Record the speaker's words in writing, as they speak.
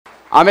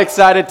I'm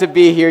excited to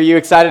be here. You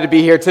excited to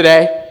be here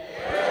today?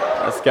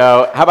 Let's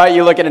go. How about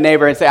you look at a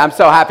neighbor and say, I'm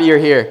so happy you're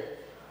here.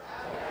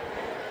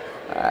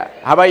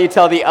 How about you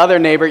tell the other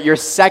neighbor your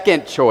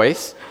second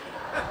choice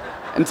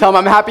and tell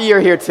them I'm happy you're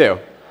here too.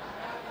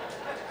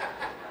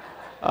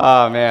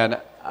 Oh,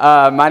 man.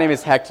 My name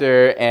is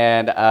Hector,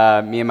 and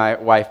me and my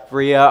wife,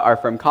 Bria, are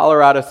from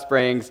Colorado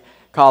Springs,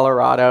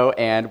 Colorado,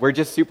 and we're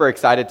just super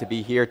excited to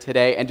be here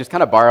today and just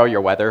kind of borrow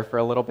your weather for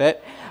a little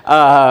bit.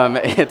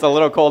 It's a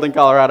little cold in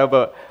Colorado,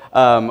 but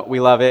we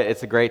love it.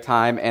 It's a great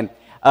time. And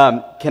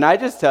can I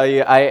just tell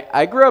you,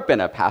 I grew up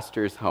in a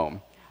pastor's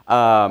home,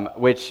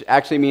 which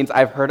actually means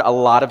I've heard a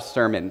lot of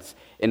sermons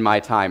in my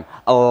time,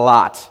 a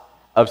lot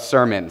of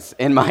sermons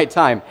in my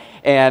time.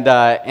 And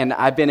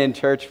I've been in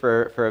church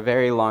for a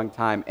very long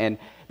time. And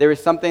there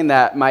was something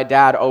that my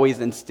dad always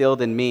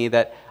instilled in me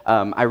that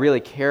I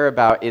really care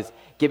about is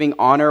giving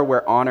honor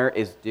where honor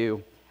is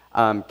due.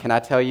 Can I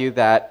tell you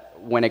that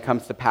when it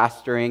comes to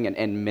pastoring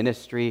and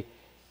ministry,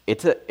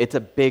 it's a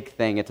big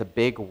thing. It's a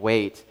big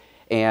weight.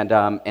 And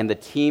the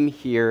team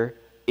here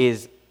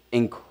is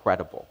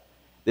incredible.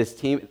 This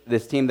team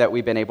that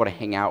we've been able to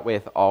hang out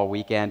with all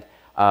weekend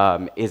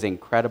is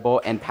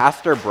incredible. And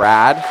Pastor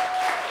Brad,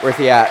 where's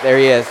he at? There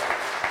he is.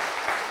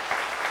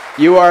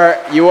 You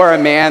are a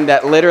man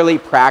that literally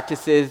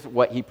practices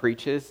what he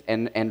preaches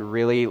and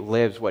really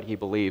lives what he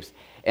believes.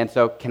 And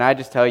so can I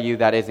just tell you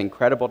that is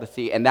incredible to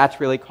see, and that's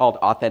really called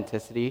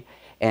authenticity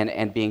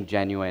and being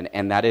genuine,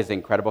 and that is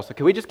incredible. So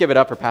can we just give it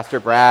up for Pastor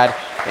Brad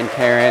and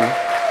Karen?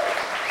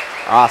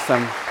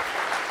 Awesome.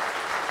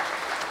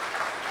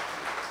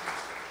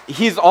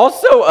 He's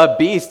also a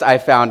beast, I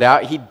found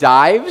out. He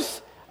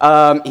dives.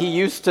 He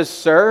used to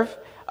surf,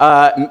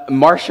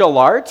 martial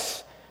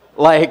arts,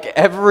 like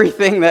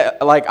everything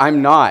that, like,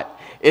 I'm not.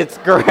 It's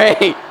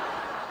great.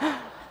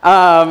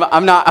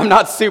 I'm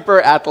not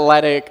super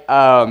athletic.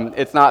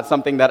 It's not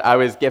something that I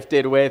was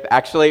gifted with.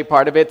 Actually,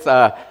 part of it's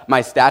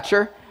my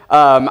stature.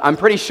 I'm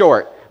pretty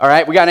short, all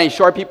right? We got any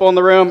short people in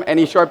the room?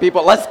 Any short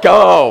people? Let's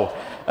go.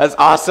 That's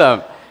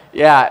awesome.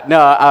 Yeah, no,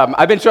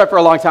 I've been short for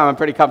a long time. I'm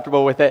pretty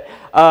comfortable with it.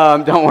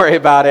 Don't worry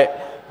about it.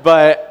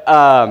 But,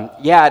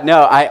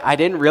 I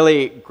didn't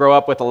really grow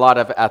up with a lot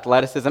of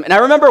athleticism. And I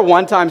remember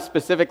one time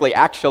specifically,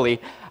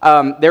 actually,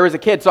 there was a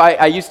kid. So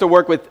I used to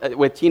work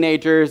with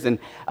teenagers, and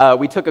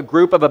we took a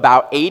group of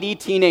about 80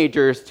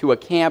 teenagers to a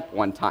camp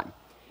one time.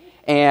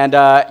 And,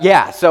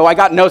 so I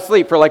got no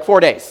sleep for like 4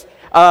 days.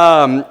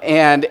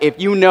 And if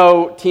you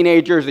know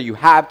teenagers or you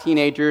have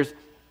teenagers,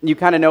 you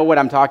kind of know what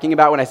I'm talking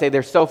about when I say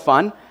they're so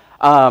fun.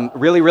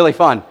 Really, really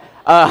fun.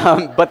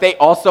 But they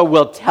also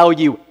will tell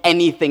you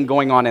anything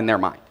going on in their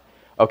mind.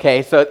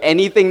 Okay, so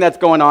anything that's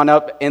going on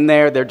up in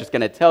there, they're just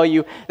going to tell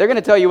you. They're going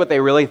to tell you what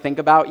they really think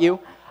about you.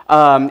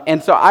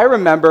 And so I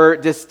remember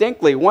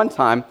distinctly one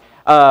time,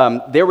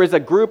 there was a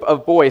group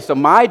of boys. So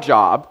my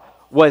job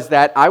was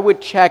that I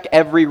would check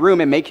every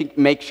room and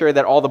make sure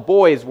that all the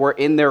boys were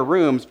in their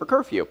rooms for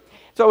curfew.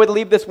 So I would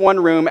leave this one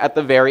room at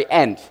the very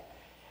end.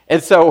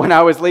 And so when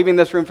I was leaving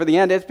this room for the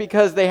end, it's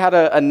because they had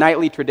a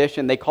nightly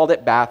tradition. They called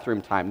it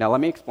bathroom time. Now, let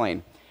me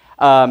explain.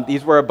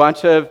 These were a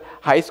bunch of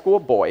high school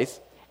boys,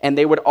 and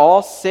they would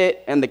all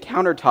sit in the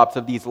countertops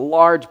of these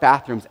large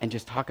bathrooms and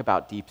just talk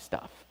about deep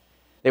stuff.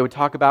 They would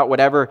talk about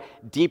whatever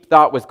deep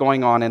thought was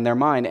going on in their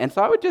mind. And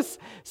so I would just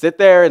sit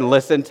there and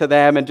listen to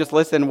them and just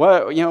listen.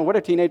 What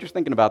are teenagers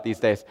thinking about these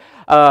days?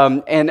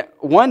 And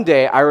one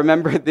day, I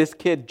remember this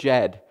kid,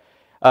 Jed.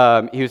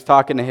 He was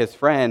talking to his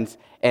friends,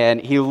 and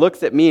he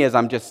looks at me as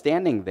I'm just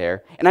standing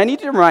there. And I need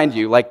to remind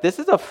you, like, this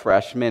is a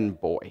freshman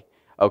boy,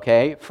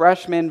 okay?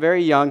 Freshman,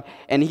 very young.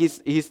 And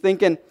he's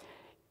thinking,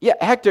 yeah,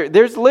 Hector,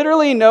 there's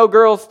literally no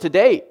girls to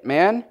date,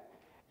 man.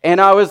 And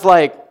I was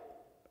like,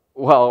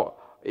 well,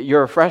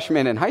 you're a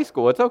freshman in high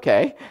school. It's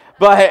okay.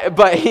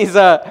 But he's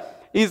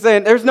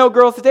saying, there's no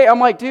girls to date. I'm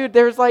like, dude,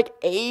 there's like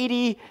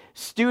 80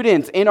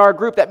 students in our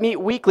group that meet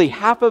weekly.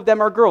 Half of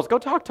them are girls. Go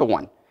talk to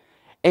one.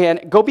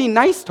 And go be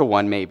nice to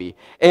one, maybe.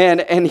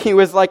 And he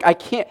was like, I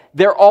can't.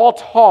 They're all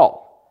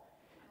tall.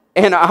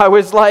 And I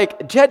was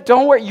like, Jed,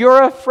 don't worry.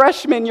 You're a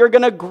freshman. You're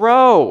going to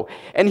grow.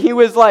 And he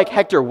was like,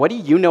 Hector, what do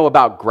you know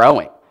about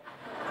growing?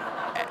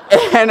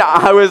 And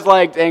I was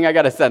like, dang, I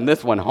got to send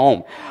this one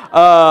home.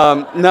 I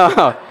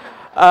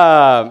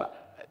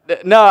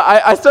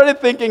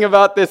started thinking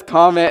about this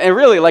comment, and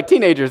really, like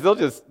teenagers,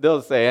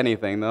 they'll say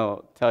anything.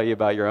 They'll tell you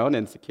about your own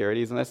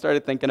insecurities. And I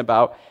started thinking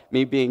about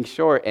me being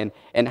short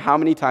and how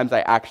many times I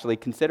actually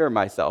consider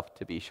myself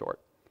to be short.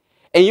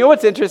 And you know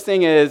what's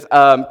interesting is,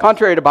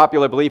 contrary to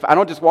popular belief, I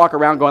don't just walk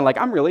around going like,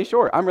 I'm really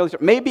short.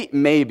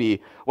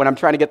 Maybe when I'm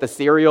trying to get the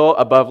cereal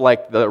above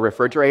like the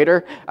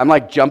refrigerator, I'm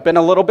like jumping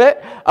a little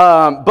bit.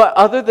 But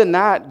other than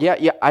that,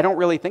 yeah, I don't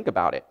really think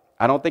about it.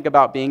 I don't think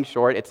about being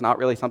short. It's not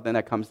really something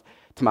that comes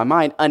to my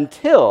mind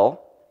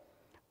until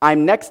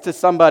I'm next to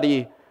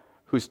somebody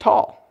who's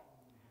tall.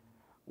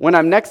 When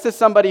I'm next to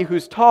somebody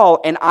who's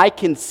tall and I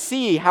can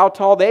see how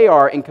tall they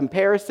are in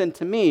comparison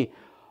to me,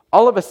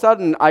 all of a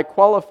sudden I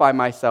qualify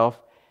myself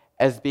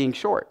as being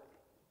short.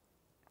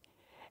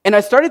 And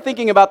I started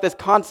thinking about this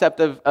concept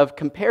of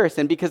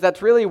comparison because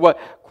that's really what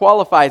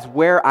qualifies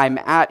where I'm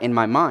at in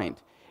my mind,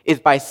 is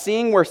by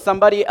seeing where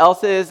somebody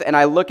else is and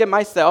I look at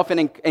myself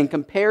and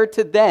compare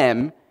to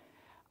them,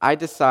 I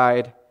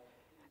decide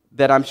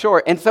that I'm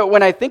short. And so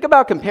when I think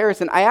about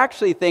comparison, I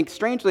actually think,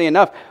 strangely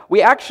enough,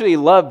 we actually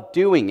love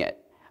doing it.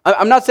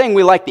 I'm not saying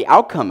we like the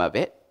outcome of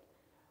it,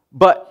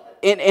 but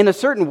in a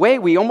certain way,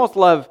 we almost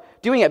love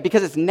doing it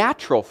because it's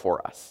natural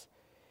for us.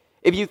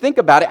 If you think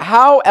about it,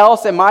 how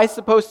else am I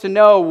supposed to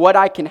know what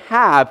I can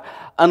have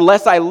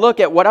unless I look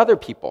at what other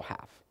people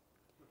have?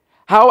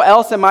 How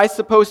else am I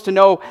supposed to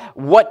know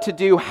what to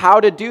do, how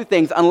to do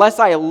things, unless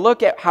I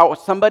look at how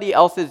somebody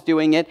else is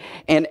doing it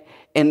and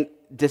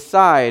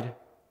decide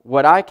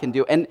what I can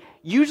do? And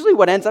usually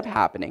what ends up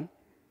happening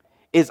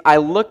is I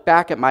look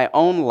back at my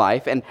own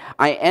life and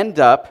I end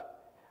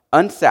up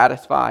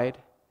unsatisfied,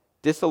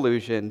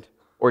 disillusioned,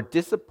 or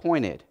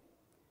disappointed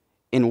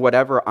in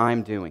whatever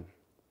I'm doing.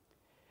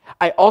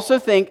 I also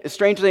think,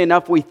 strangely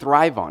enough, we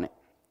thrive on it.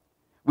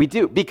 We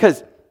do,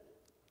 because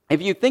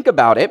if you think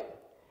about it,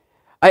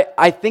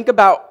 I think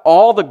about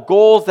all the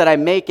goals that I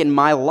make in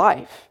my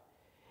life,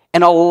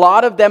 and a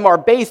lot of them are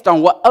based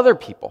on what other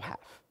people have.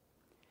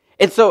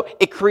 And so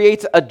it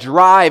creates a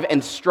drive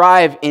and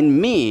strive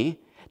in me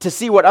to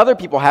see what other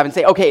people have and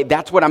say, okay,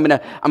 that's what I'm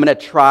gonna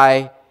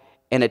try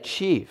and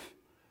achieve.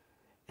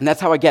 And that's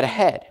how I get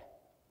ahead.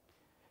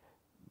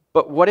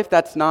 But what if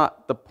that's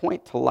not the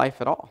point to life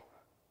at all?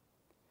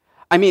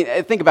 I mean,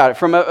 think about it.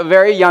 From a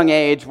very young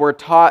age, we're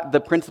taught the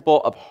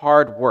principle of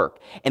hard work.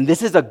 And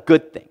this is a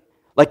good thing.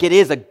 Like, it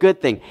is a good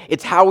thing.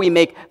 It's how we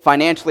make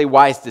financially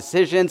wise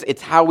decisions.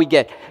 It's how we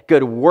get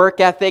good work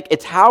ethic.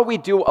 It's how we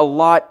do a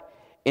lot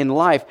in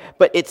life.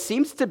 But it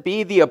seems to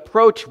be the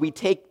approach we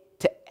take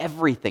to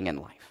everything in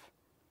life.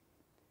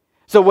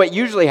 So what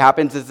usually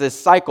happens is this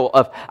cycle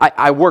of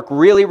I work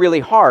really, really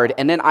hard,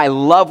 and then I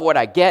love what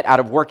I get out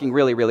of working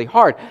really, really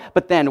hard.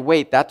 But then,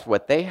 wait, that's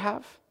what they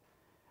have?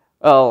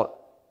 Well,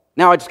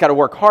 now I just got to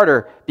work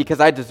harder because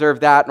I deserve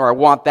that or I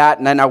want that,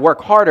 and then I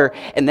work harder,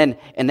 and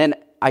then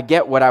I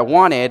get what I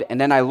wanted, and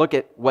then I look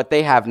at what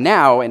they have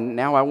now, and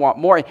now I want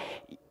more.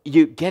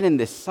 You get in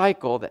this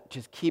cycle that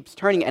just keeps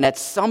turning, and at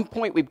some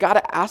point we've got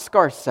to ask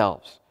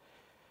ourselves,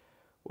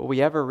 will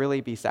we ever really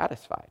be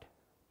satisfied?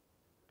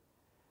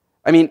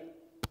 I mean,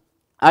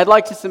 I'd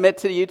like to submit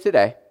to you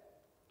today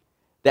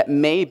that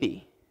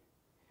maybe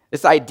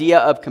this idea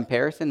of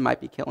comparison might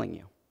be killing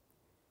you.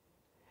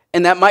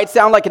 And that might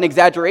sound like an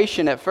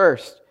exaggeration at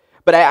first,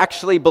 but I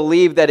actually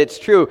believe that it's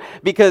true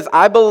because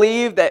I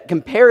believe that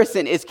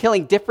comparison is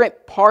killing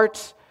different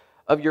parts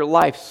of your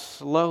life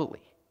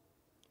slowly.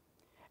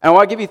 And I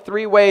want to give you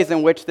 3 ways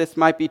in which this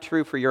might be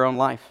true for your own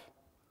life.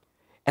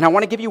 And I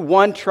want to give you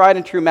one tried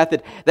and true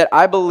method that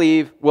I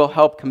believe will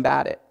help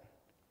combat it.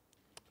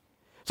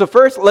 So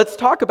first, let's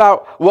talk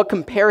about what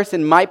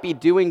comparison might be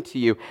doing to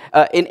you.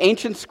 In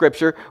ancient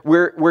scripture,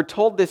 we're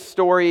told this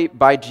story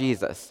by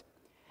Jesus.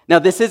 Now,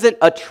 this isn't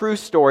a true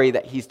story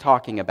that he's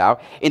talking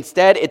about.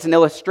 Instead, it's an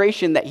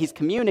illustration that he's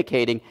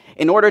communicating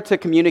in order to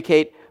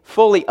communicate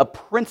fully a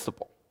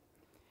principle.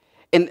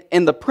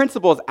 And the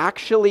principle is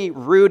actually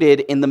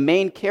rooted in the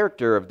main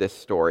character of this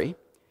story,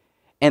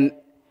 and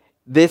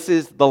this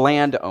is the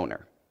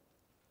landowner.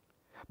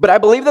 But I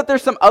believe that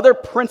there's some other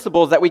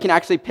principles that we can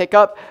actually pick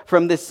up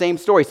from this same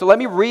story. So let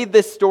me read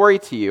this story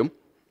to you,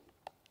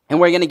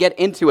 and we're going to get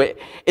into it.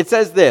 It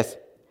says this: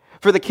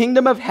 "For the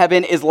kingdom of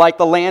heaven is like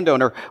the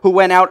landowner who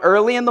went out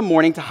early in the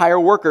morning to hire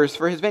workers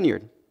for his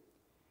vineyard.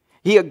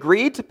 He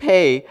agreed to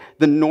pay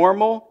the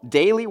normal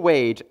daily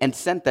wage and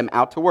sent them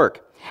out to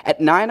work. At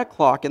 9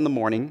 o'clock in the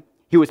morning,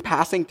 he was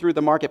passing through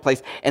the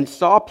marketplace and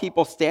saw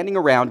people standing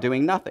around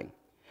doing nothing.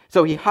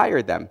 So he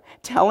hired them,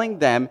 telling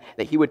them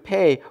that he would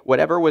pay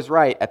whatever was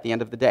right at the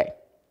end of the day.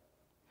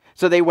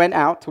 So they went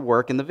out to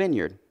work in the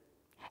vineyard.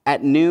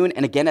 At noon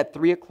and again at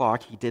 3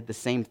 o'clock, he did the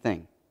same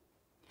thing.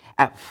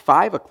 At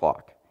 5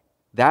 o'clock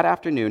that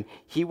afternoon,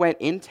 he went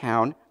in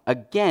town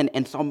again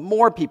and saw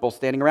more people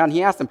standing around.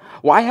 He asked them,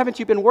 'Why haven't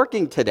you been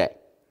working today?'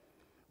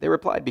 They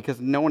replied,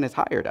 'Because no one has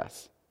hired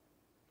us.'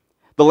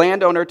 The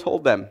landowner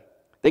told them,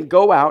 'Then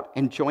go out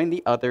and join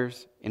the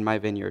others in my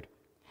vineyard.'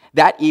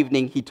 That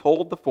evening, he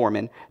told the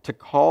foreman to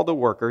call the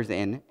workers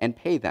in and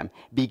pay them,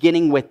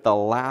 beginning with the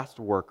last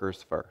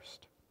workers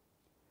first.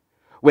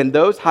 When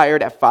those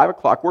hired at 5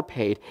 o'clock were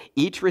paid,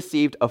 each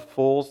received a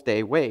full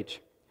day's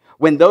wage.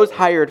 When those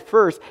hired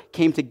first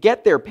came to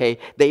get their pay,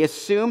 they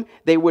assumed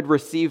they would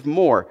receive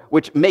more,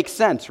 which makes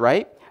sense,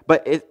 right?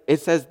 But it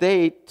says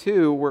they,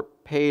 too, were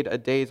paid a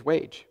day's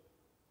wage.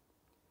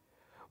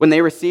 When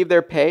they received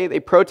their pay, they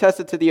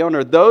protested to the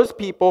owner, 'Those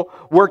people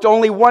worked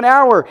only 1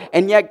 hour,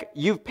 and yet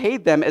you've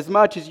paid them as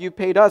much as you've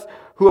paid us,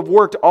 who have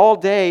worked all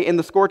day in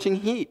the scorching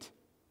heat.'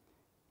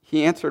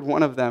 He answered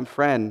one of them,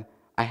 'Friend,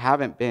 I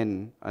haven't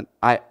been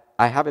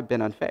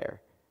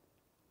unfair.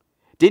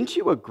 Didn't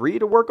you agree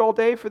to work all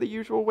day for the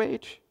usual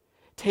wage?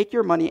 Take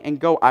your money and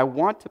go. I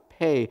want to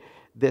pay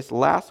this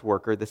last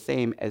worker the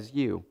same as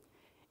you.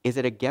 Is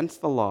it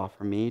against the law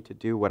for me to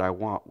do what I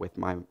want with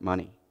my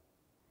money?'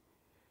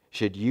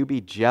 should you be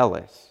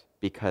jealous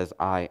because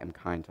I am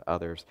kind to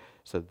others?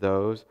 So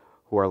those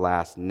who are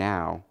last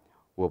now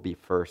will be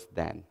first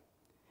then,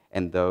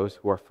 and those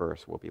who are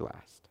first will be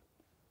last.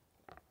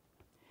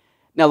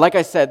 Now, like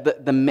I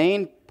said, the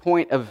main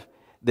point of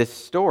this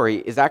story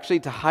is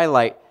actually to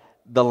highlight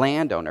the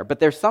landowner, but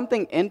there's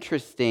something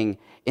interesting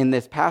in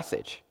this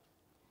passage.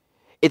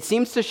 It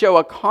seems to show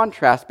a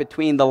contrast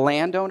between the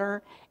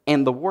landowner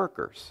and the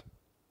workers.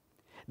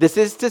 This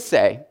is to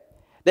say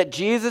that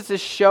Jesus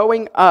is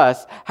showing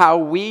us how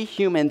we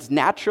humans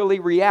naturally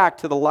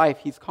react to the life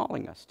he's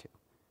calling us to,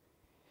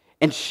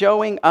 and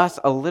showing us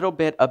a little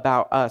bit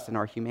about us and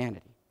our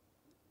humanity.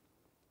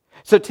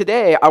 So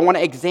today, I want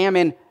to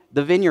examine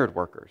the vineyard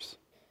workers,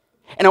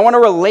 and I want to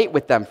relate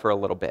with them for a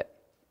little bit,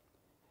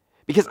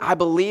 because I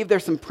believe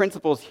there's some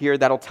principles here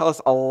that'll tell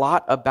us a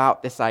lot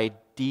about this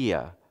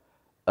idea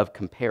of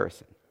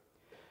comparison.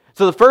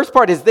 So the first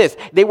part is this: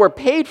 they were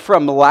paid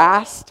from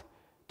last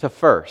to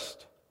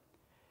first.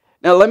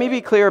 Now, let me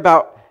be clear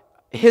about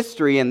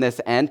history in this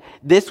end.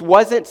 This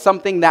wasn't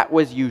something that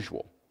was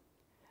usual.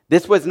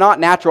 This was not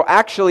natural.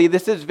 Actually,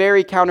 this is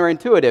very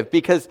counterintuitive,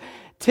 because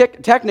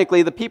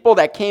technically the people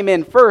that came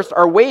in first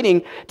are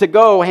waiting to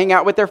go hang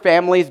out with their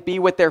families, be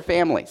with their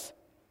families.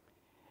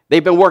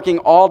 They've been working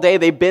all day.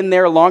 They've been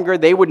there longer.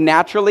 They would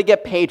naturally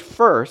get paid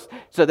first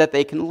so that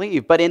they can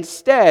leave. But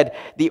instead,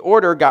 the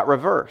order got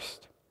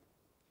reversed.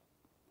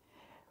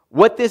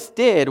 What this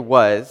did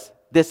was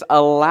this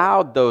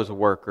allowed those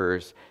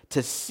workers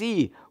to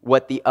see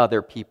what the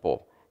other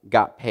people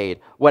got paid.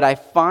 What I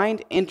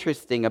find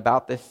interesting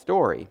about this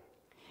story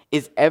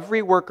is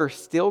every worker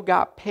still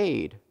got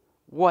paid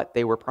what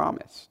they were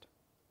promised.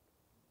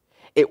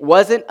 It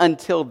wasn't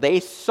until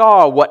they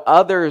saw what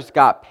others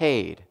got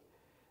paid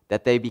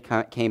that they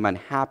became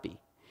unhappy.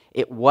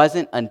 It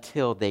wasn't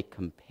until they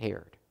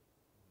compared.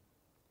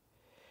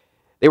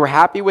 They were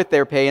happy with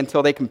their pay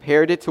until they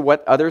compared it to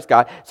what others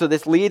got. So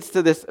this leads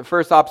to this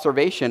first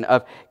observation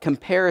of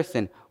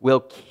comparison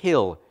will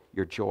kill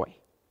your joy.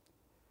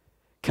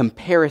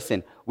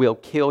 Comparison will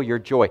kill your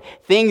joy.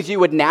 Things you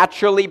would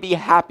naturally be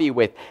happy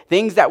with,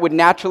 things that would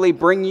naturally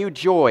bring you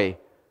joy,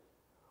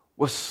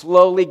 will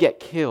slowly get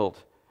killed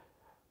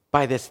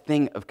by this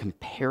thing of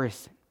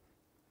comparison.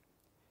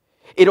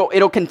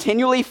 It'll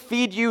continually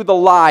feed you the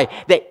lie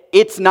that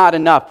it's not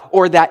enough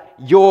or that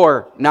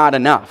you're not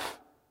enough.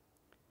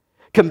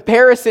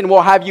 Comparison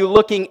will have you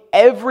looking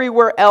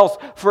everywhere else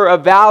for a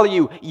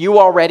value you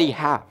already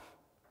have.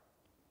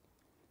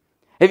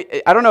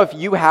 I don't know if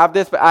you have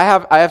this, but I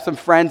have some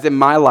friends in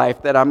my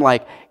life that I'm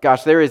like,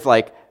 gosh, there is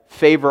like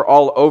favor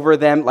all over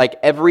them. Like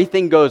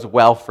everything goes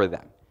well for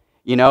them.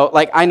 You know,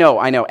 like I know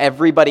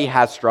everybody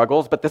has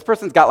struggles, but this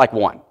person's got like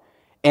one.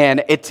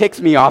 And it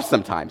ticks me off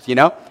sometimes, you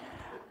know?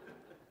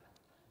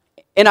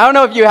 And I don't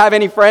know if you have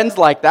any friends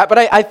like that, but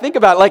I think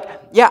about it like,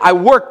 yeah, I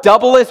work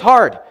double as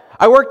hard.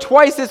 I work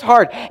twice as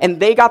hard, and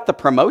they got the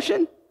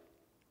promotion.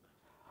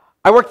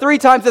 I work 3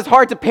 times as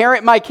hard to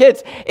parent my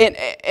kids,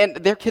 and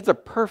their kids are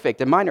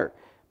perfect, and mine are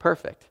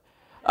perfect.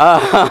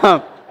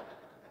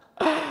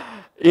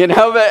 You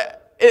know,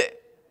 but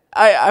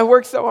I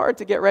work so hard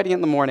to get ready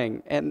in the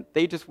morning, and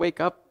they just wake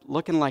up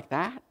looking like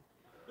that.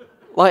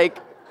 Like,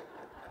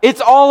 it's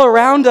all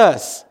around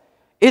us.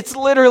 It's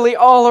literally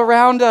all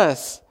around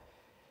us.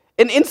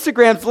 And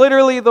Instagram's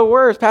literally the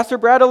worst. Pastor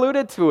Brad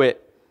alluded to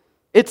it.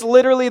 It's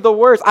literally the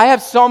worst. I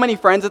have so many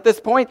friends at this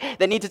point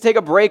that need to take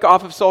a break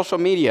off of social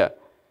media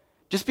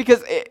just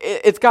because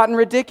it's gotten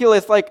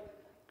ridiculous. Like,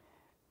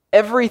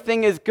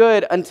 everything is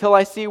good until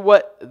I see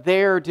what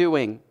they're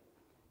doing.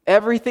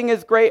 Everything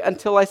is great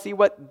until I see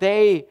what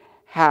they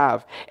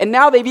have. And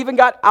now they've even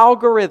got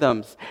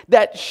algorithms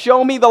that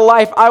show me the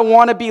life I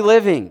want to be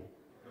living.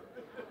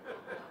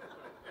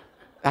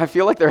 I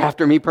feel like they're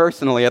after me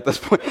personally at this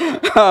point.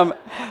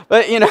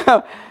 But, you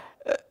know,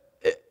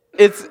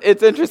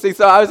 it's interesting.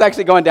 So I was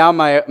actually going down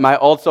my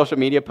old social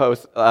media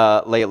posts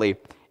lately,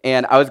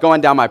 and I was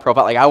going down my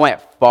profile. Like, I went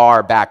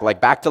far back,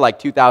 like back to like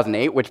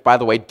 2008, which, by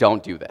the way,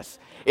 don't do this.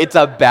 It's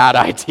a bad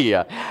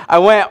idea. I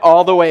went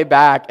all the way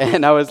back,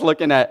 and I was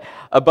looking at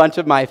a bunch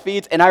of my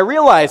feeds, and I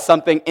realized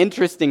something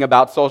interesting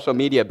about social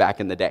media back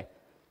in the day.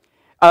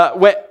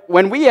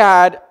 When we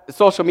had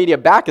social media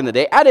back in the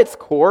day, at its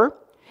core,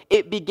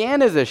 it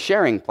began as a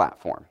sharing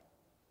platform.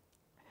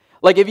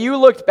 Like, if you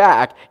looked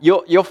back,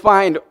 you'll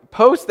find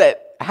posts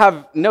that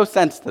have no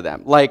sense to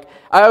them. Like,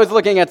 I was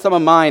looking at some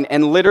of mine,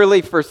 and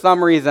literally, for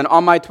some reason,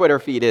 on my Twitter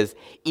feed is,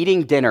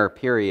 eating dinner,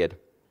 period.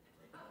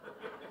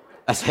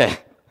 I said,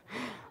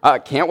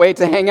 can't wait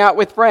to hang out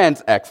with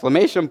friends, !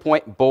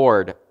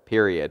 Bored,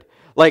 period.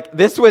 Like,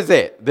 this was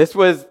it. This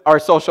was our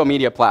social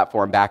media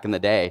platform back in the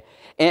day.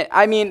 And,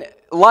 I mean,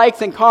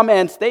 likes and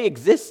comments, they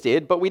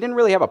existed, but we didn't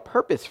really have a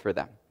purpose for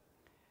them.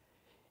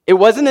 It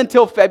wasn't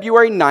until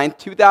February 9th,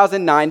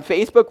 2009,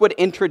 Facebook would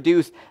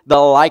introduce the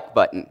like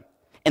button.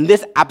 And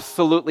this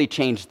absolutely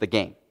changed the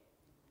game.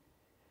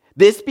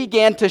 This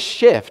began to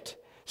shift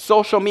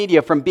social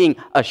media from being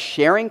a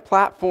sharing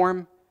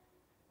platform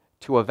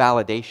to a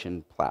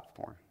validation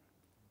platform.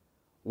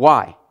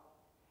 Why?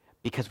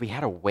 because we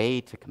had a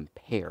way to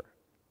compare.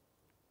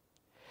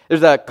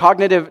 There's a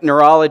cognitive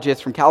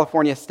neurologist from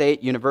California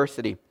State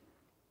University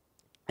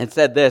and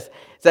said this,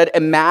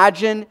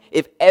 imagine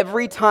if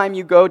every time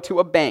you go to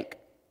a bank,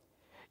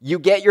 you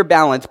get your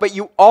balance, but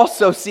you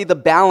also see the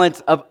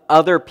balance of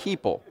other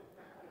people.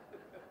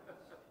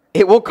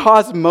 It will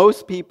cause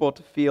most people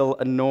to feel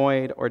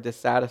annoyed or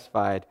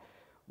dissatisfied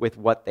with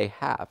what they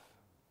have.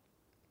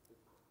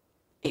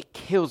 It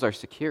kills our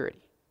security.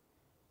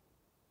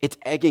 It's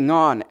egging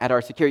on at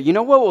our security. You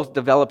know what will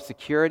develop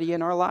security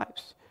in our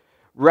lives?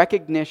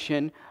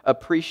 Recognition,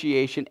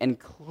 appreciation, and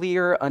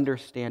clear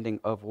understanding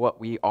of what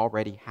we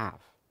already have.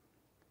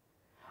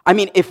 I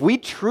mean, if we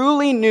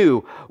truly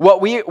knew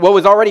what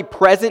was already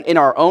present in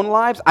our own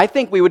lives, I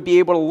think we would be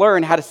able to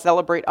learn how to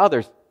celebrate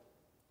others.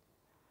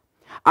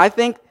 I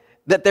think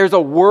that there's a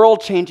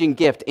world-changing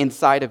gift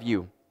inside of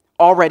you,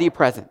 already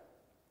present.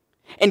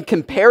 And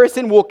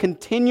comparison will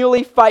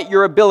continually fight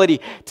your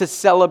ability to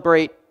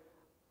celebrate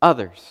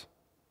others.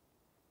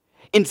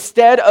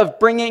 Instead of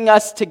bringing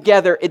us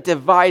together, it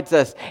divides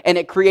us and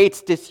it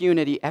creates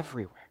disunity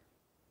everywhere.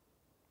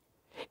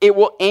 It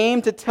will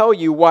aim to tell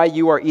you why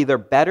you are either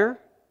better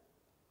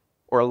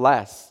or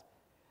less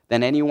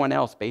than anyone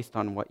else based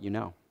on what you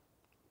know.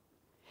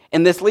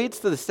 And this leads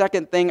to the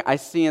second thing I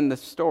see in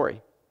this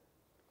story.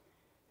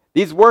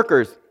 These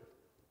workers,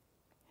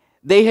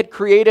 they had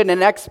created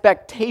an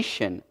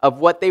expectation of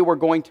what they were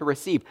going to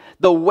receive.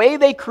 The way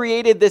they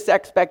created this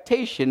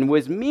expectation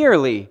was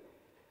merely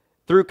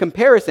through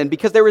comparison,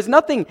 because there was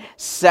nothing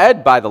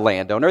said by the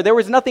landowner, there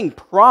was nothing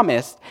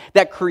promised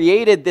that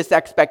created this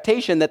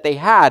expectation that they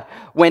had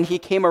when he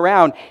came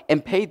around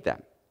and paid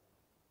them.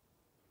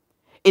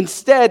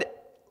 Instead,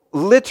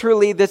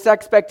 literally, this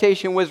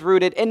expectation was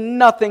rooted in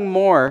nothing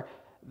more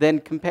than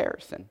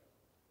comparison.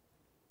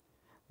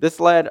 This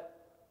led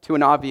to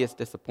an obvious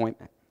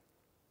disappointment.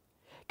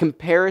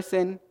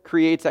 Comparison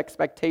creates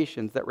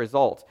expectations that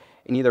result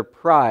in either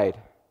pride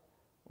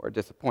or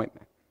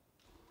disappointment.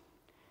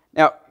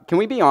 Now, can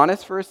we be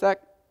honest for a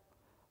sec?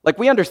 Like,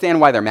 we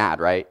understand why they're mad,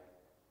 right?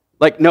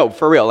 Like, no,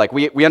 for real. Like,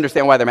 we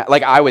understand why they're mad.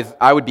 Like, I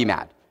would be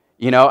mad.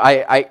 You know,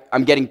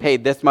 I'm getting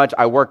paid this much.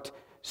 I worked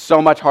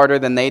so much harder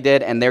than they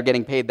did, and they're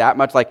getting paid that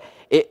much. Like,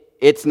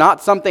 it's not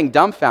something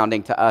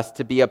dumbfounding to us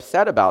to be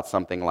upset about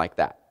something like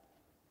that.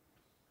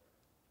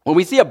 When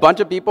we see a bunch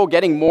of people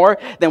getting more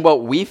than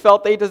what we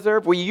felt they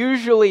deserve, we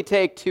usually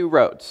take two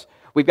roads.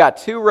 We've got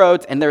two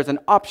roads, and there's an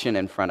option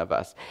in front of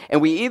us.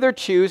 And we either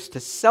choose to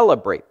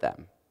celebrate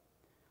them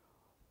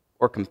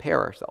or compare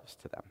ourselves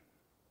to them.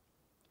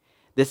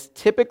 This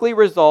typically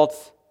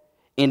results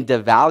in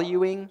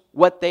devaluing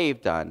what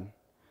they've done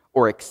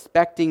or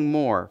expecting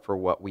more for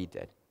what we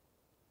did.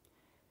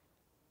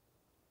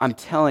 I'm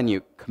telling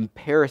you,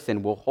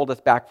 comparison will hold us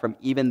back from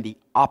even the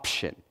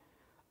option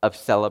of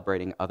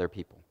celebrating other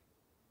people.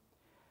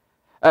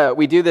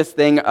 We do this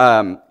thing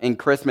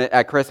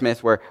at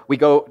Christmas where we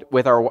go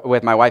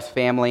with my wife's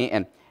family,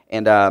 and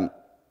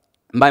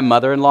my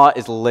mother-in-law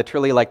is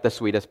literally like the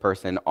sweetest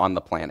person on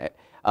the planet.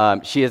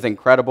 She is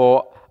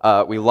incredible.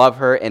 We love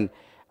her, and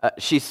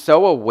she's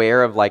so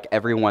aware of like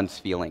everyone's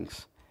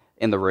feelings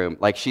in the room.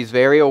 Like, she's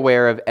very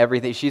aware of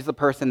everything. She's the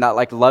person that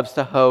like loves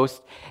to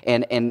host,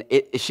 and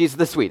she's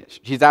the sweetest.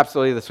 She's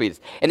absolutely the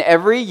sweetest. And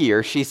every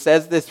year she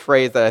says this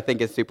phrase that I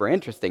think is super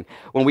interesting.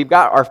 When we've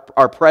got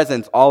our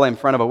presents all in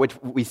front of us, which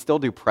we still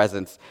do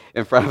presents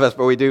in front of us,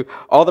 but we do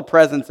all the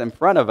presents in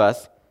front of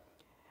us,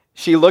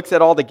 she looks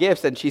at all the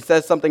gifts and she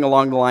says something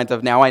along the lines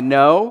of, "Now I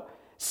know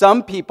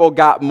some people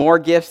got more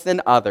gifts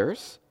than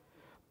others,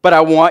 but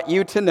I want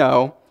you to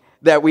know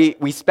that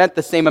we spent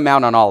the same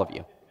amount on all of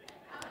you."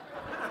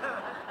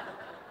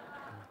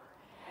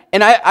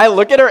 And I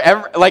look at her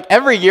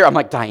every year, I'm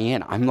like,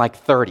 "Diane, I'm like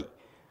 30.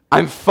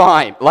 I'm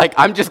fine. Like,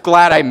 I'm just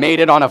glad I made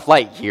it on a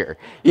flight here,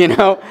 you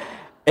know?"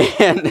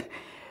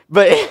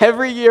 But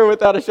every year,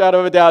 without a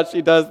shadow of a doubt,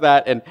 she does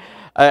that. And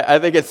I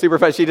think it's super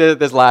fun. She did it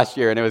this last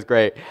year, and it was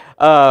great.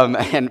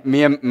 And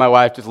me and my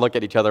wife just look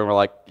at each other, and we're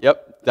like,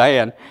 "Yep,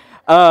 Diane."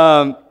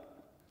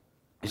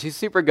 She's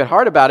super good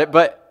heart about it.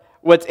 But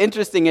what's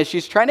interesting is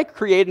she's trying to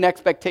create an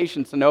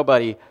expectation so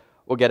nobody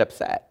will get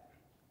upset.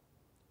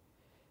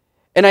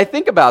 And I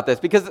think about this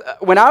because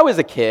when I was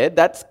a kid,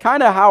 that's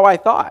kind of how I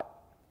thought.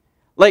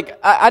 Like,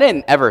 I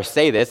didn't ever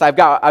say this. I've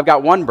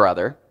got one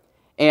brother,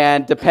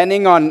 and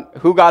depending on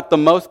who got the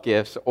most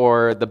gifts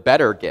or the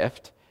better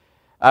gift,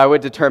 I would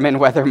determine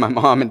whether my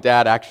mom and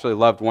dad actually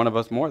loved one of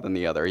us more than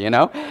the other, you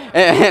know?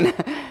 And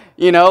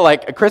you know,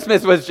 like,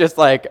 Christmas was just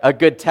like a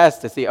good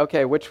test to see,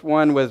 okay, which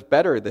one was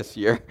better this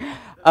year?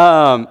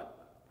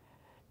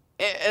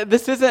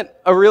 This isn't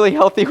a really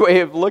healthy way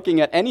of looking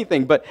at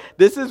anything, but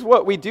this is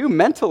what we do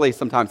mentally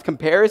sometimes.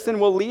 Comparison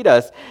will lead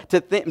us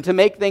to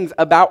make things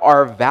about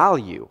our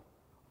value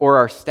or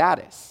our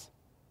status.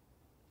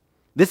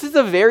 This is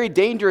a very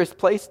dangerous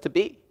place to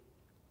be.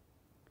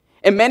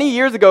 And many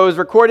years ago, it was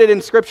recorded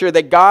in Scripture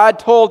that God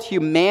told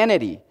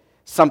humanity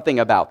something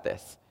about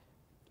this.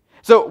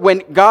 So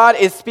when God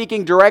is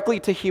speaking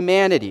directly to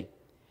humanity,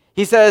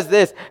 he says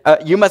this,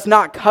 "You must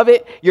not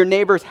covet your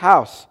neighbor's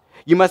house.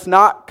 You must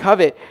not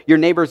covet your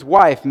neighbor's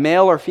wife,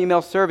 male or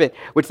female servant,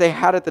 which they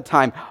had at the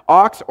time,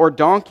 ox or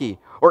donkey,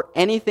 or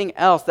anything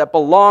else that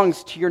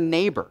belongs to your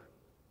neighbor.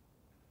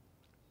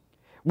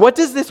 What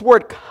does this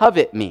word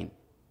covet mean?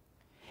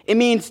 It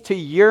means to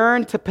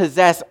yearn, to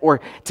possess,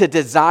 or to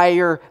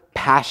desire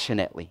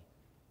passionately.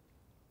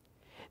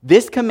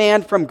 This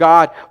command from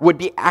God would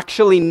be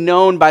actually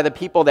known by the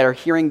people that are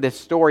hearing this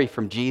story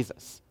from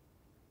Jesus.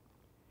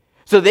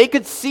 So they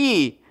could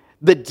see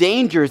the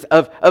dangers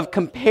of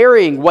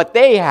comparing what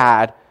they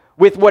had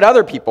with what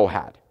other people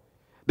had.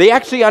 They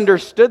actually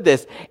understood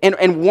this.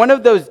 And one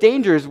of those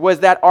dangers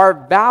was that our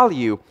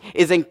value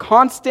is in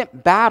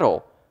constant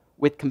battle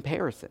with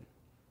comparison.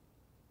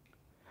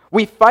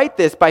 We fight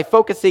this by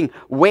focusing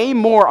way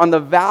more on the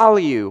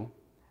value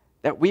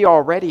that we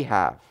already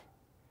have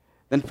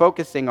than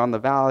focusing on the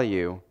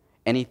value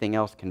anything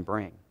else can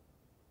bring.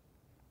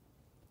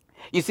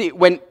 You see,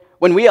 when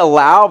we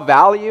allow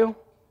value,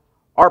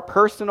 our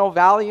personal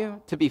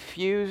value, to be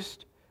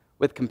fused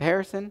with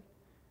comparison,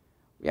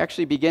 we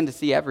actually begin to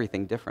see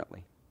everything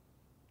differently.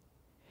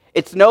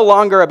 It's no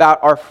longer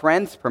about our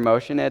friend's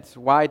promotion, it's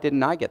why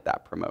didn't I get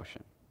that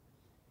promotion?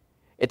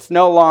 It's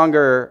no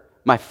longer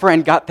my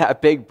friend got that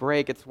big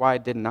break, it's why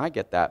didn't I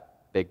get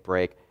that big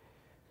break?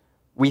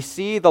 We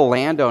see the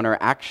landowner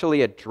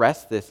actually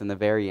address this in the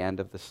very end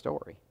of the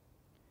story.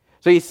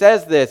 So he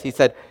says this, he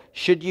said,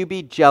 should you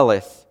be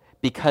jealous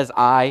because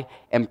I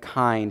am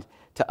kind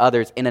to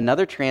others? In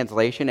another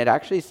translation, it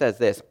actually says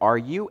this, are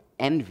you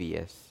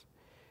envious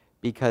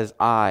because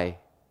I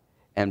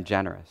am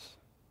generous?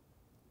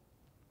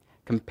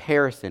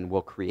 Comparison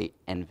will create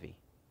envy.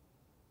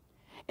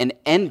 And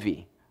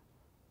envy,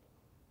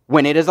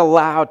 when it is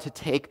allowed to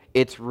take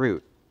its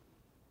root,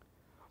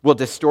 will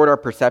distort our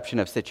perception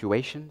of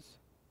situations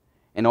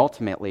and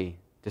ultimately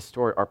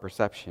distort our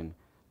perception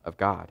of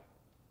God.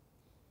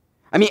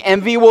 I mean,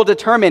 envy will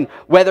determine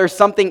whether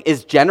something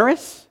is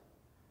generous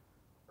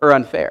or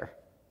unfair.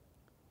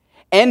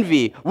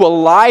 Envy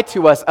will lie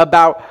to us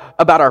about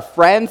our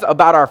friends,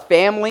 about our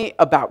family,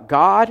 about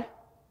God.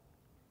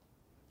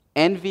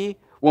 Envy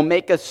will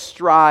make us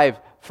strive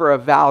for a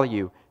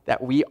value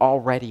that we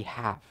already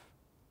have.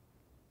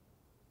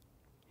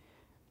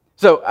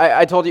 So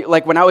I told you,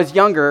 like when I was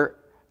younger,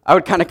 I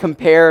would kind of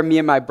compare me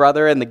and my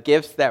brother and the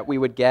gifts that we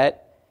would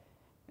get.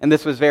 And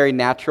this was very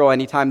natural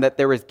anytime that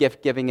there was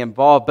gift giving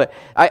involved. But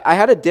I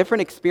had a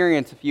different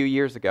experience a few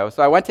years ago.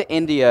 So I went to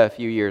India a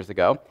few years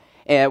ago,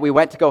 and we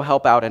went to go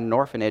help out in an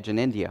orphanage in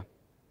India.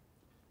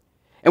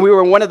 And we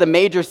were in one of the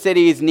major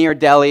cities near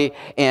Delhi,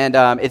 and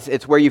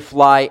it's where you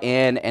fly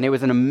in, and it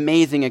was an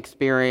amazing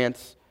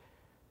experience.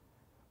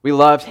 We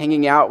loved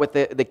hanging out with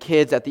the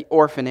kids at the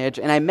orphanage,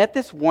 and I met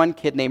this one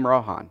kid named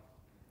Rohan.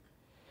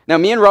 Now,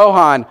 me and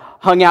Rohan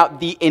hung out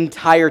the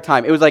entire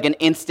time. It was like an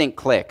instant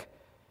click.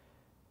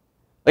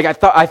 Like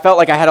I felt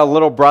like I had a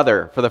little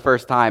brother for the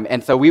first time,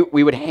 and so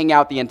we would hang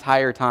out the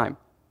entire time.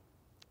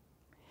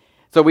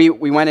 So we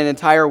went an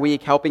entire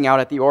week helping out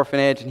at the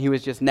orphanage, and he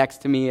was just next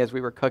to me as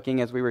we were cooking,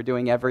 as we were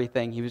doing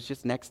everything. He was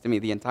just next to me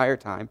the entire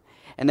time.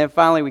 And then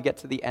finally we get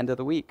to the end of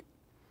the week.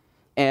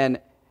 And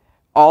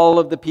all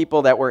of the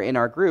people that were in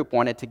our group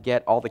wanted to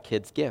get all the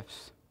kids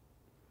gifts.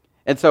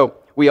 And so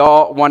we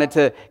all wanted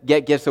to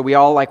get gifts, so we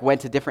all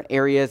went to different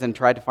areas and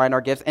tried to find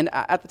our gifts. And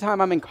at the time,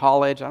 I'm in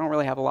college. I don't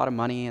really have a lot of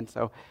money, and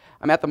so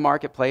I'm at the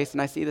marketplace,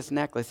 and I see this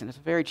necklace, and it's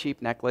a very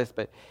cheap necklace,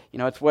 but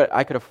it's what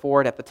I could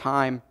afford at the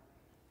time.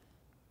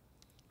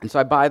 And so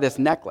I buy this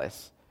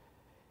necklace.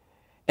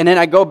 And then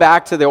I go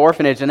back to the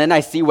orphanage, and then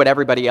I see what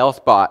everybody else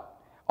bought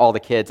all the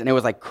kids. And it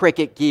was like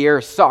cricket gear,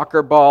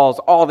 soccer balls,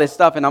 all this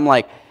stuff. And I'm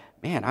like,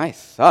 man, I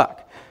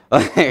suck.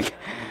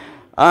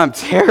 I'm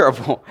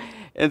terrible.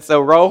 And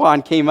so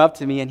Rohan came up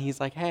to me, and he's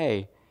like,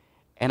 hey.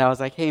 And I was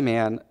like, hey,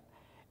 man.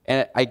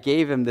 And I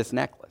gave him this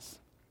necklace.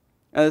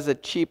 Now, this is a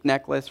cheap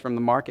necklace from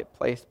the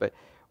marketplace, but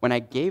when I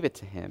gave it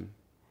to him,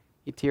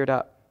 he teared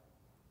up.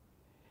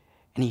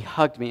 And he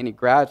hugged me, and he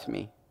grabbed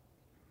me.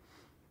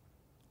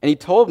 And he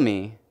told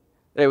me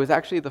that it was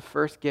actually the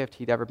first gift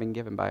he'd ever been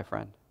given by a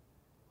friend.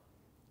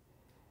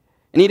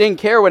 And he didn't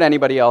care what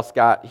anybody else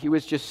got. He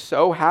was just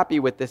so happy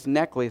with this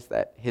necklace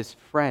that his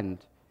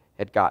friend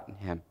had gotten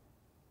him.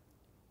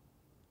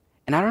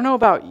 And I don't know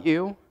about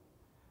you,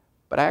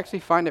 but I actually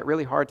find it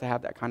really hard to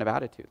have that kind of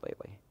attitude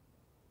lately.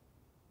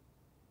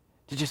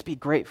 To just be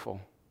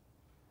grateful.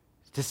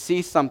 To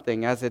see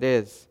something as it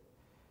is.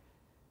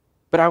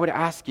 But I would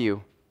ask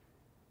you,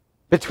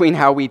 between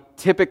how we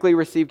typically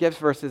receive gifts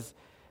versus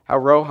how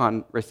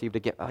Rohan received a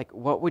gift,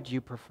 what would you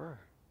prefer?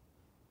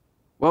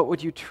 What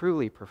would you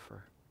truly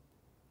prefer?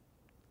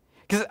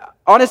 Because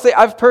honestly,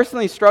 I've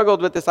personally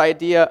struggled with this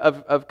idea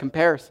of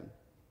comparison.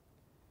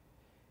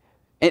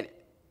 And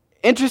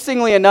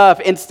interestingly enough,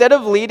 instead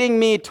of leading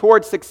me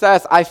towards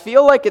success, I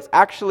feel like it's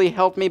actually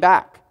held me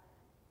back.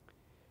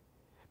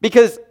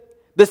 Because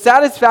the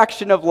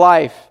satisfaction of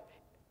life,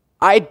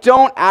 I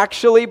don't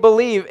actually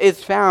believe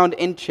is found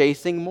in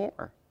chasing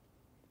more.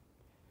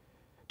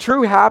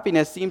 True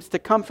happiness seems to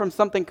come from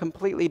something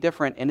completely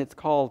different, and it's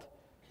called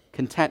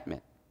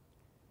contentment.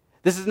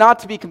 This is not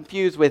to be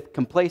confused with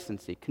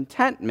complacency.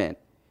 Contentment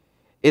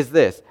is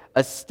this: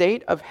 a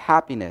state of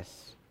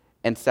happiness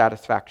and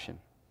satisfaction.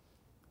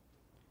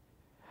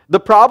 The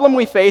problem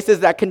we face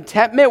is that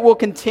contentment will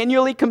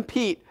continually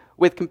compete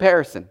with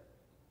comparison.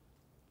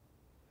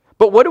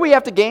 But what do we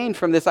have to gain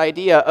from this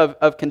idea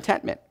of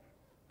contentment?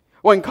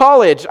 Well, in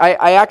college,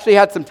 I actually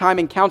had some time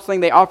in counseling.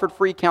 They offered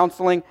free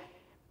counseling.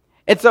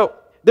 And so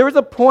there was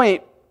a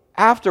point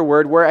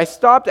afterward where I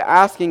stopped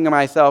asking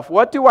myself,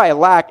 what do I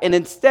lack? And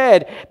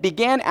instead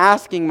began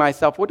asking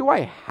myself, what do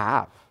I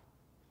have?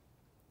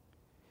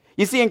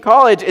 You see, in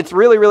college, it's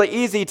really, really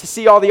easy to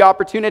see all the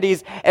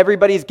opportunities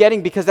everybody's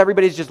getting because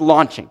everybody's just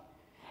launching.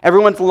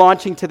 Everyone's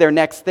launching to their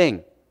next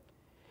thing.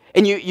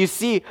 And you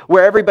see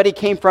where everybody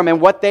came from and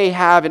what they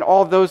have and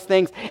all those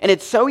things. And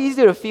it's so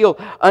easy to feel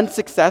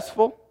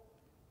unsuccessful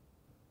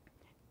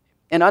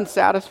and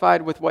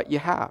unsatisfied with what you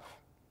have.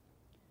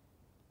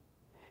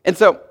 And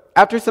so,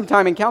 after some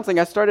time in counseling,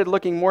 I started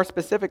looking more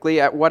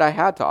specifically at what I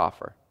had to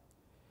offer.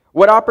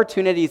 What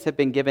opportunities have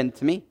been given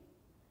to me?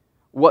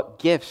 What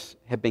gifts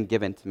have been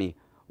given to me?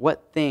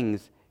 What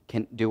things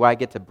do I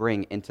get to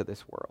bring into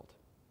this world?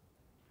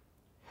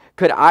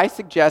 Could I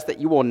suggest that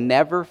you will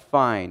never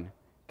find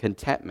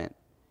contentment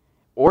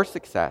or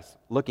success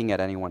looking at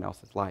anyone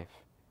else's life,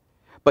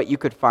 but you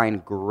could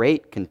find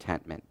great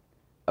contentment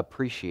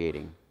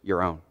appreciating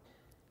your own?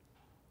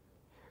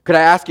 Could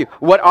I ask you,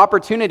 what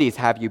opportunities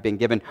have you been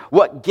given?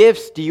 What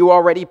gifts do you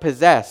already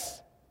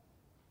possess?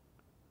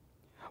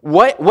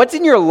 What's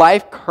in your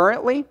life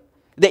currently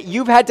that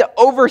you've had to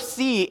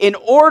oversee in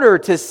order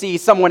to see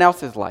someone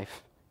else's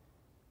life?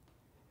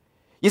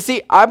 You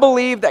see, I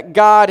believe that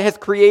God has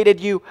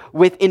created you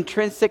with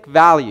intrinsic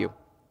value.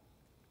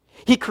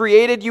 He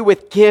created you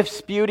with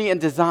gifts, beauty, and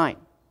design.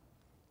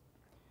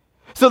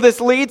 So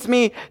this leads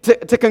me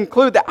to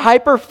conclude that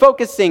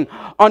hyper-focusing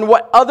on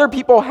what other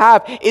people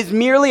have is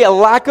merely a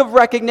lack of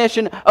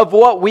recognition of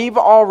what we've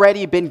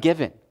already been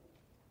given.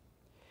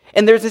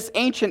 And there's this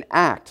ancient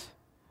act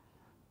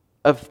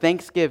of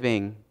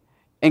thanksgiving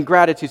and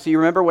gratitude. So you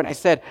remember when I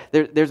said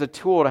there's a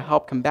tool to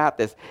help combat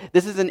this.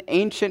 This is an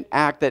ancient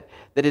act that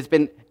has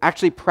been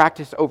actually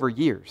practiced over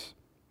years.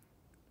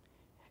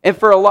 And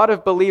for a lot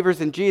of believers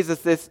in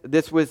Jesus,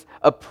 this was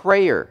a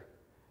prayer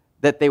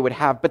that they would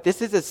have. But this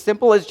is as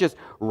simple as just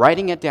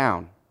writing it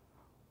down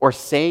or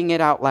saying it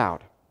out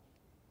loud.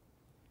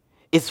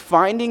 Is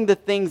finding the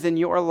things in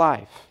your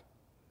life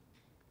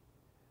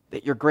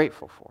that you're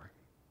grateful for,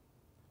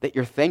 that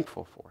you're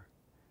thankful for,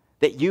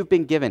 that you've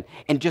been given,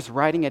 and just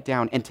writing it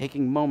down and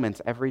taking moments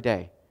every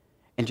day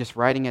and just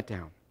writing it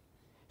down,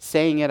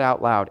 saying it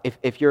out loud.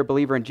 If you're a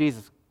believer in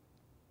Jesus,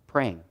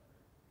 praying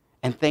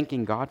and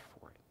thanking God for it.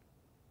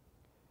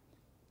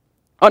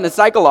 On a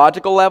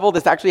psychological level,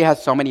 this actually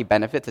has so many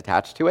benefits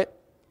attached to it.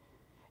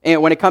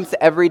 And when it comes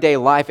to everyday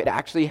life, it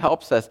actually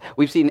helps us.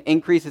 We've seen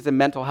increases in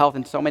mental health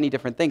and so many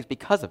different things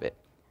because of it.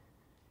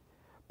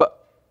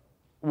 But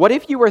what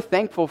if you were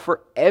thankful for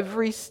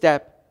every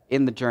step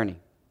in the journey?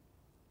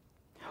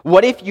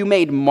 What if you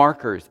made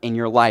markers in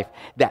your life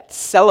that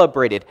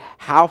celebrated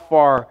how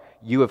far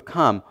you have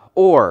come?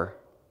 Or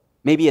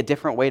maybe a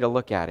different way to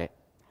look at it,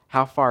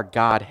 how far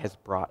God has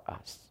brought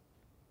us.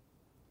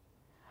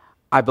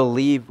 I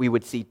believe we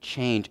would see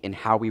change in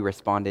how we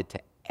responded to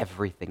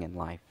everything in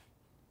life.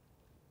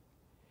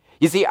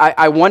 You see,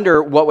 I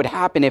wonder what would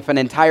happen if an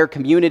entire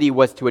community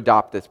was to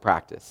adopt this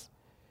practice.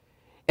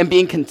 And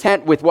being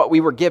content with what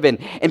we were given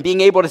and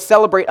being able to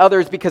celebrate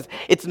others because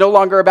it's no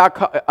longer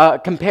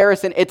about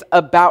comparison, it's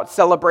about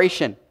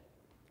celebration.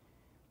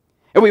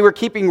 And we were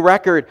keeping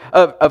record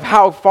of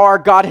how far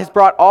God has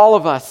brought all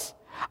of us.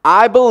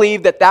 I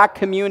believe that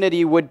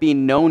community would be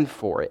known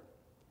for it.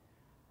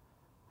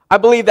 I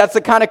believe that's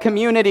the kind of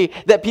community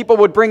that people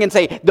would bring and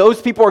say,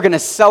 those people are going to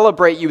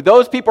celebrate you.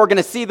 Those people are going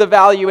to see the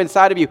value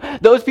inside of you.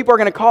 Those people are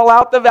going to call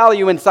out the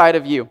value inside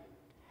of you.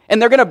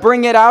 And they're going to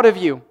bring it out of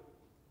you.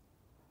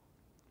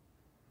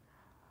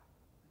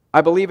 I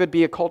believe it'd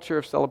be a culture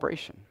of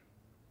celebration.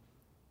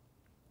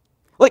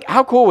 Like,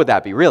 how cool would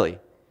that be, really?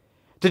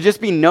 To just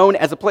be known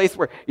as a place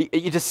where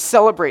you just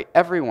celebrate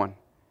everyone.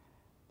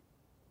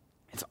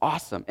 It's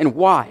awesome. And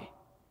why?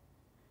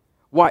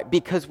 Why?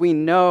 Because we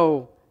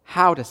know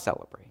how to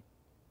celebrate.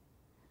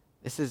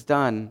 This is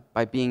done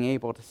by being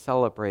able to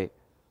celebrate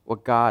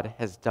what God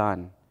has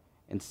done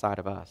inside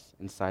of us,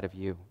 inside of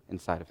you,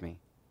 inside of me.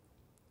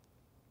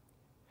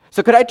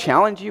 So could I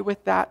challenge you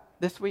with that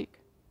this week?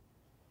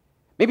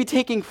 Maybe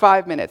taking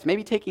 5 minutes,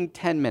 maybe taking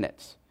 10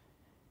 minutes,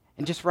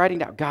 and just writing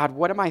down, God,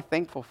 what am I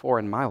thankful for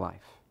in my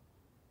life?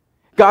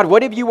 God,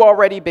 what have you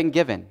already been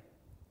given?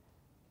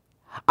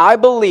 I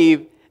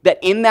believe that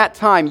in that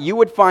time, you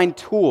would find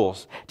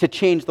tools to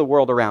change the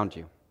world around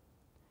you.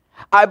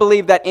 I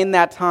believe that in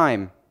that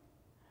time,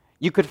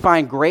 you could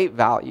find great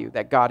value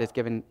that God has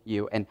given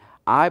you, and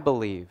I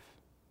believe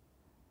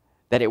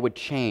that it would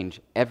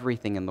change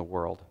everything in the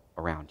world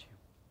around you.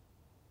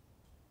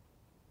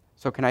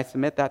 So can I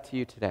submit that to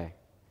you today?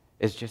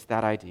 Is just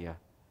that idea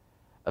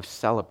of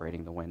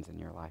celebrating the wins in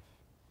your life,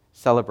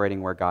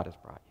 celebrating where God has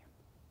brought you.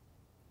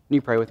 Can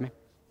you pray with me?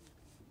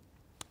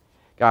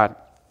 God,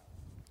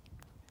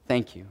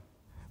 thank you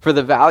for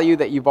the value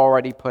that you've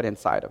already put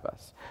inside of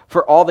us,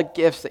 for all the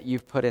gifts that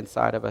you've put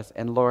inside of us.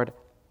 And Lord,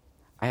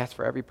 I ask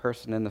for every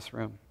person in this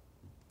room,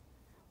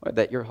 Lord,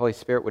 that your Holy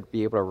Spirit would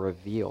be able to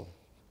reveal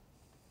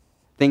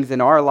things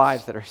in our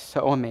lives that are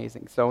so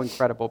amazing, so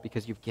incredible,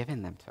 because you've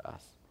given them to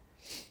us.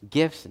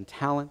 Gifts and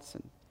talents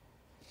and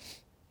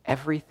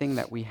everything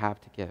that we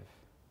have to give.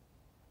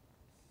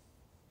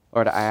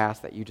 Lord, I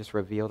ask that you just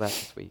reveal that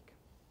this week,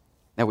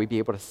 that we be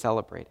able to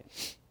celebrate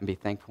it and be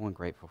thankful and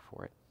grateful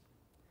for it.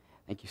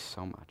 Thank you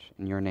so much.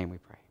 In your name we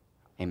pray.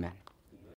 Amen.